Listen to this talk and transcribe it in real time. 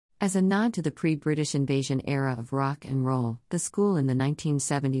As a nod to the pre-British invasion era of rock and roll, the school in the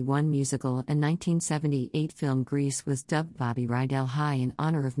 1971 musical and 1978 film Grease was dubbed Bobby Rydell High in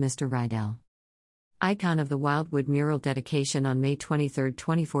honor of Mr. Rydell. Icon of the Wildwood mural dedication on May 23,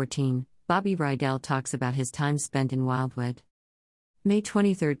 2014, Bobby Rydell talks about his time spent in Wildwood. May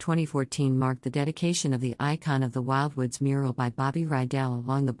 23, 2014 marked the dedication of the Icon of the Wildwoods mural by Bobby Rydell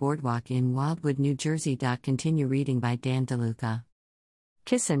along the boardwalk in Wildwood, New Jersey. Continue reading by Dan DeLuca.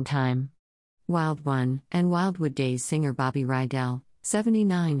 Kissin' Time. Wild One and Wildwood Days singer Bobby Rydell,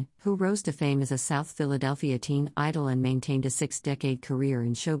 79, who rose to fame as a South Philadelphia teen idol and maintained a 6-decade career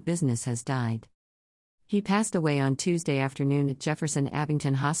in show business, has died. He passed away on Tuesday afternoon at Jefferson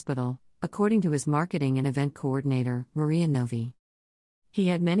Abington Hospital, according to his marketing and event coordinator, Maria Novi. He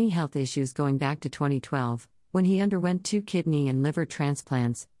had many health issues going back to 2012, when he underwent 2 kidney and liver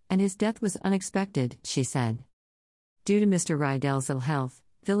transplants, and his death was unexpected, she said. Due to Mr. Rydell's ill health,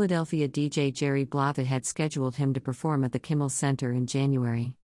 Philadelphia DJ Jerry Blavat had scheduled him to perform at the Kimmel Center in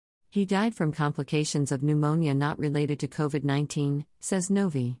January. He died from complications of pneumonia not related to COVID-19, says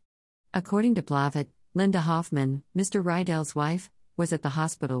Novi. According to Blavat, Linda Hoffman, Mr. Rydell's wife, was at the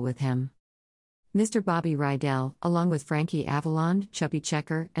hospital with him. Mr. Bobby Rydell, along with Frankie Avalon, Chubby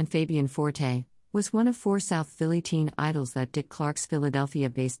Checker, and Fabian Forte, was one of 4 South Philly teen idols that Dick Clark's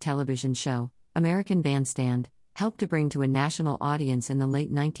Philadelphia-based television show, American Bandstand, helped to bring to a national audience in the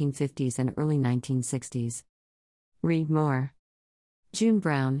late 1950s and early 1960s. Read more. June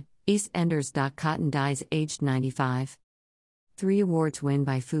Brown, EastEnders. Cotton dies aged 95. 3 awards win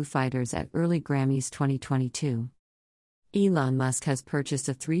by Foo Fighters at early Grammys 2022. Elon Musk has purchased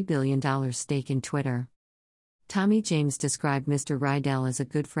a $3 billion stake in Twitter. Tommy James described Mr. Rydell as a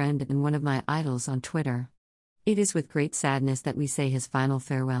good friend and one of my idols on Twitter. It is with great sadness that we say his final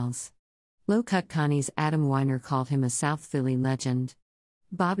farewells. Low Cut Connie's Adam Weiner called him a South Philly legend.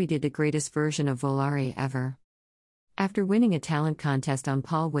 Bobby did the greatest version of Volare ever. After winning a talent contest on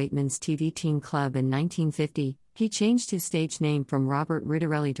Paul Waitman's TV Teen Club in 1950, he changed his stage name from Robert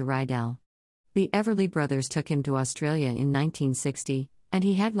Rydell to Rydell. The Everly Brothers took him to Australia in 1960, and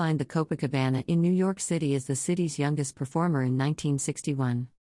he headlined the Copacabana in New York City as the city's youngest performer in 1961.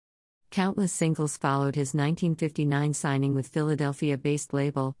 Countless singles followed his 1959 signing with Philadelphia-based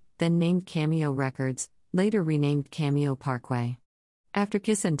label, then named Cameo Records, later renamed Cameo Parkway. After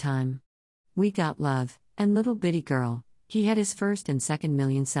Kissin' Time, We Got Love, and Little Bitty Girl, he had his first and second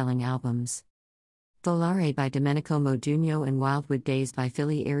million-selling albums. Volare by Domenico Modugno and Wildwood Days by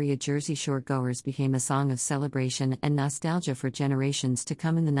Philly area Jersey Shore goers became a song of celebration and nostalgia for generations to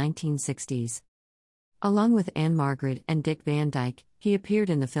come in the 1960s. Along with Anne Margaret and Dick Van Dyke, he appeared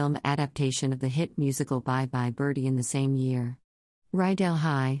in the film adaptation of the hit musical Bye Bye Birdie in the same year. Rydell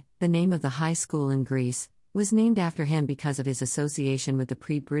High, the name of the high school in Greece, was named after him because of his association with the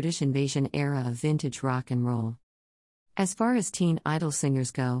pre-British invasion era of vintage rock and roll. As far as teen idol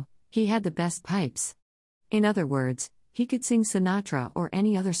singers go, he had the best pipes. In other words, he could sing Sinatra or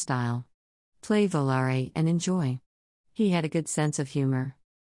any other style. Play Volare and enjoy. He had a good sense of humor.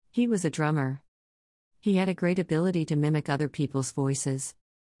 He was a drummer. He had a great ability to mimic other people's voices.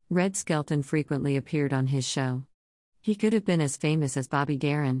 Red Skelton frequently appeared on his show. He could have been as famous as Bobby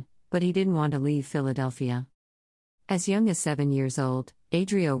Darin, but he didn't want to leave Philadelphia. As young as 7 years old,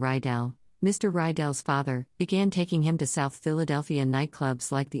 Adrio Rydell, Mr. Rydell's father, began taking him to South Philadelphia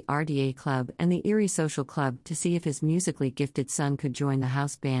nightclubs like the RDA Club and the Erie Social Club to see if his musically gifted son could join the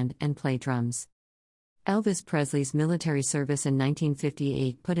house band and play drums. Elvis Presley's military service in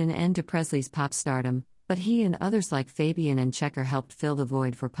 1958 put an end to Presley's pop stardom, but he and others like Fabian and Checker helped fill the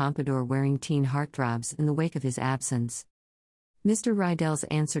void for pompadour-wearing teen heartthrobs in the wake of his absence. Mr. Rydell's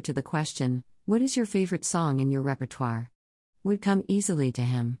answer to the question, "What is your favorite song in your repertoire?" would come easily to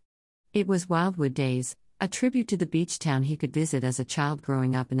him. It was Wildwood Days, a tribute to the beach town he could visit as a child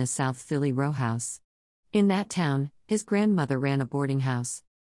growing up in a South Philly row house. In that town, his grandmother ran a boarding house.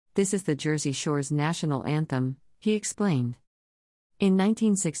 "This is the Jersey Shore's national anthem," he explained. In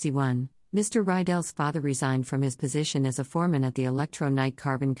 1961, Mr. Rydell's father resigned from his position as a foreman at the Electro Night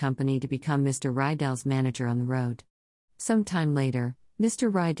Carbon Company to become Mr. Rydell's manager on the road. Some time later, Mr.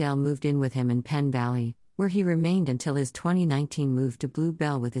 Rydell moved in with him in Penn Valley, where he remained until his 2019 move to Blue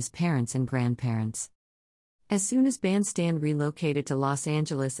Bell with his parents and grandparents. As soon as Bandstand relocated to Los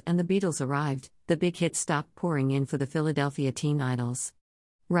Angeles and the Beatles arrived, the big hits stopped pouring in for the Philadelphia teen idols.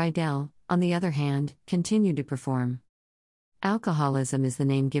 Rydell, on the other hand, continued to perform. Alcoholism is the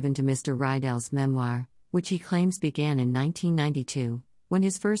name given to Mr. Rydell's memoir, which he claims began in 1992, when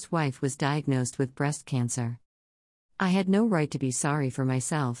his first wife was diagnosed with breast cancer. "I had no right to be sorry for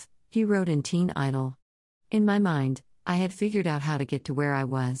myself," he wrote in Teen Idol. "In my mind, I had figured out how to get to where I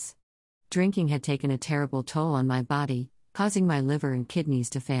was. Drinking had taken a terrible toll on my body, causing my liver and kidneys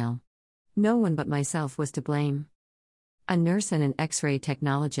to fail. No one but myself was to blame. A nurse and an X-ray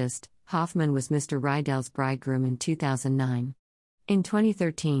technologist, Hoffman was Mr. Rydell's bridegroom in 2009. In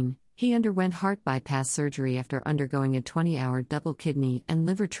 2013, he underwent heart bypass surgery after undergoing a 20-hour double kidney and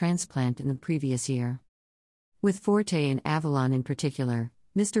liver transplant in the previous year. With Forte and Avalon in particular,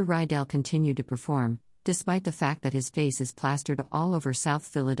 Mr. Rydell continued to perform, despite the fact that his face is plastered all over South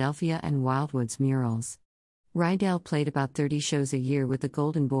Philadelphia and Wildwood's murals. Rydell played about 30 shows a year with the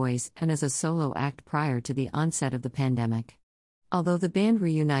Golden Boys and as a solo act prior to the onset of the pandemic. Although the band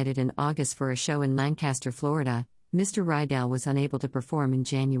reunited in August for a show in Lancaster, Florida, Mr. Rydell was unable to perform in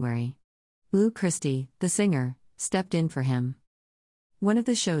January. Lou Christie, the singer, stepped in for him. One of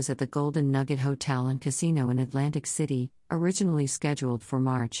the shows at the Golden Nugget Hotel and Casino in Atlantic City, originally scheduled for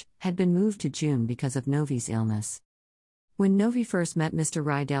March, had been moved to June because of Novi's illness. When Novi first met Mr.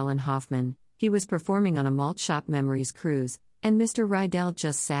 Rydell and Hoffman, he was performing on a Malt Shop Memories cruise, and Mr. Rydell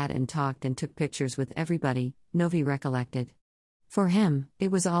just sat and talked and took pictures with everybody, Novi recollected. For him,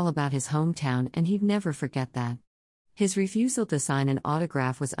 it was all about his hometown and he'd never forget that. His refusal to sign an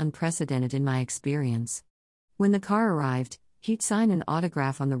autograph was unprecedented in my experience. When the car arrived, he'd sign an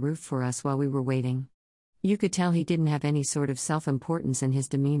autograph on the roof for us while we were waiting. You could tell he didn't have any sort of self-importance in his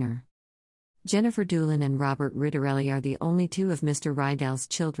demeanor. Jennifer Doolin and Robert Rydell are the only two of Mr. Rydell's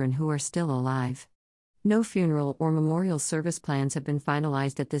children who are still alive. No funeral or memorial service plans have been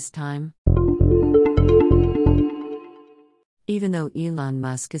finalized at this time. Even though Elon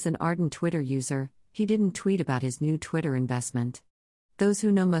Musk is an ardent Twitter user, he didn't tweet about his new Twitter investment. Those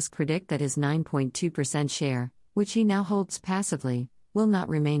who know Musk predict that his 9.2% share, which he now holds passively, will not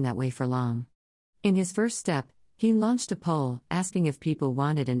remain that way for long. In his first step, he launched a poll asking if people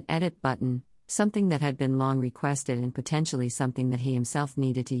wanted an edit button, something that had been long requested and potentially something that he himself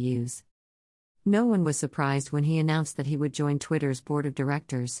needed to use. No one was surprised when he announced that he would join Twitter's board of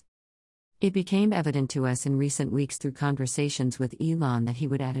directors. It became evident to us in recent weeks through conversations with Elon that he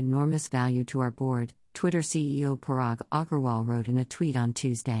would add enormous value to our board, Twitter CEO Parag Agrawal wrote in a tweet on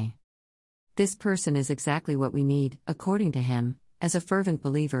Tuesday. This person is exactly what we need, according to him, as a fervent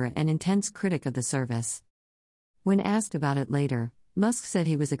believer and intense critic of the service. When asked about it later, Musk said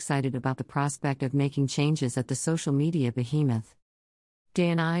he was excited about the prospect of making changes at the social media behemoth.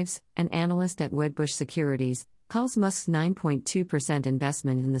 Dan Ives, an analyst at Wedbush Securities, calls Musk's 9.2%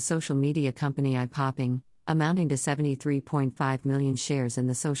 investment in the social media company eye-popping, amounting to 73.5 million shares in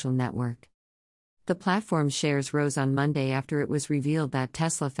the social network. The platform's shares rose on Monday after it was revealed that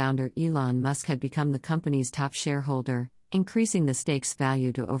Tesla founder Elon Musk had become the company's top shareholder, increasing the stake's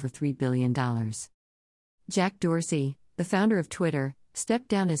value to over $3 billion. Jack Dorsey, the founder of Twitter, stepped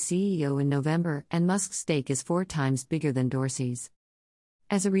down as CEO in November, and Musk's stake is 4 times bigger than Dorsey's.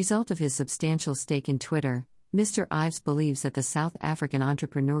 As a result of his substantial stake in Twitter, Mr. Ives believes that the South African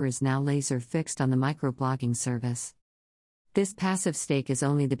entrepreneur is now laser-fixed on the microblogging service. This passive stake is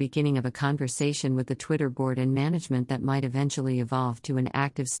only the beginning of a conversation with the Twitter board and management that might eventually evolve to an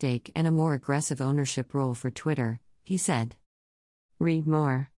active stake and a more aggressive ownership role for Twitter, he said. Read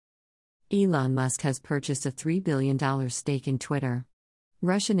more. Elon Musk has purchased a $3 billion stake in Twitter.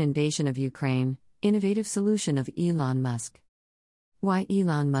 Russian invasion of Ukraine, innovative solution of Elon Musk. Why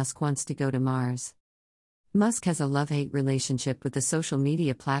Elon Musk wants to go to Mars. Musk has a love-hate relationship with the social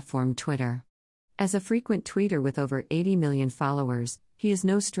media platform Twitter. As a frequent tweeter with over 80 million followers, he is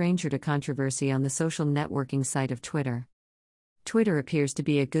no stranger to controversy on the social networking site of Twitter. Twitter appears to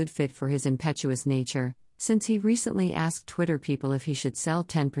be a good fit for his impetuous nature, since he recently asked Twitter people if he should sell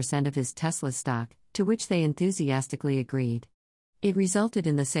 10% of his Tesla stock, to which they enthusiastically agreed. It resulted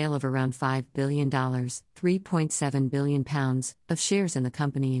in the sale of around $5 billion, £3.7 billion, of shares in the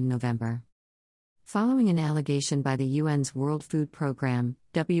company in November. Following an allegation by the UN's World Food Programme,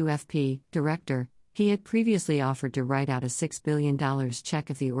 WFP, director, he had previously offered to write out a $6 billion check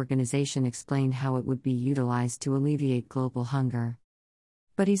if the organization explained how it would be utilized to alleviate global hunger.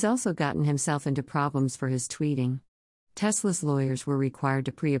 But he's also gotten himself into problems for his tweeting. Tesla's lawyers were required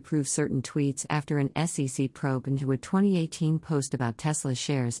to pre-approve certain tweets after an SEC probe into a 2018 post about Tesla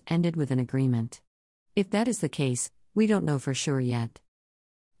shares ended with an agreement. If that is the case, we don't know for sure yet.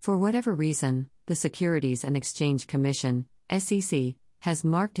 For whatever reason, the Securities and Exchange Commission, SEC, has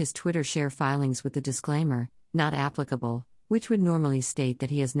marked his Twitter share filings with the disclaimer, not applicable, which would normally state that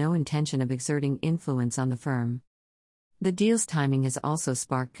he has no intention of exerting influence on the firm. The deal's timing has also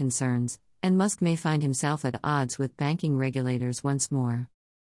sparked concerns, and Musk may find himself at odds with banking regulators once more.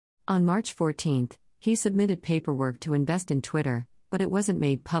 On March 14, he submitted paperwork to invest in Twitter, but it wasn't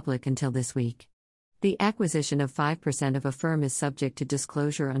made public until this week. The acquisition of 5% of a firm is subject to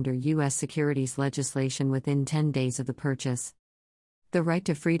disclosure under U.S. securities legislation within 10 days of the purchase. The right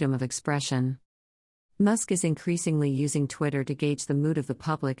to freedom of expression. Musk is increasingly using Twitter to gauge the mood of the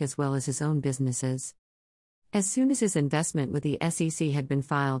public as well as his own businesses. As soon as his investment with the SEC had been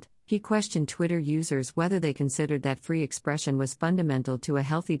filed, he questioned Twitter users whether they considered that free expression was fundamental to a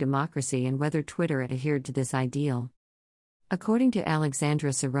healthy democracy and whether Twitter adhered to this ideal. According to Alexandra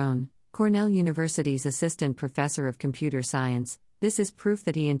Cerrone, Cornell University's assistant professor of computer science, this is proof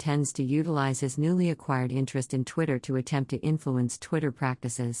that he intends to utilize his newly acquired interest in Twitter to attempt to influence Twitter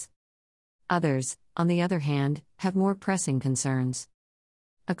practices. Others, on the other hand, have more pressing concerns.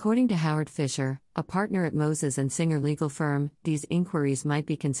 According to Howard Fisher, a partner at Moses & Singer legal firm, these inquiries might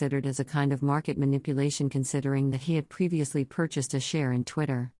be considered as a kind of market manipulation considering that he had previously purchased a share in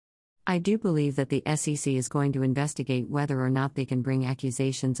Twitter. I do believe that the SEC is going to investigate whether or not they can bring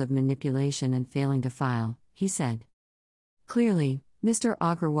accusations of manipulation and failing to file, he said. Clearly, Mr.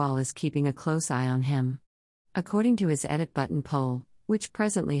 Agrawal is keeping a close eye on him. According to his Edit Button poll, which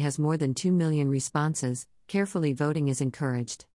presently has more than 2 million responses, carefully voting is encouraged.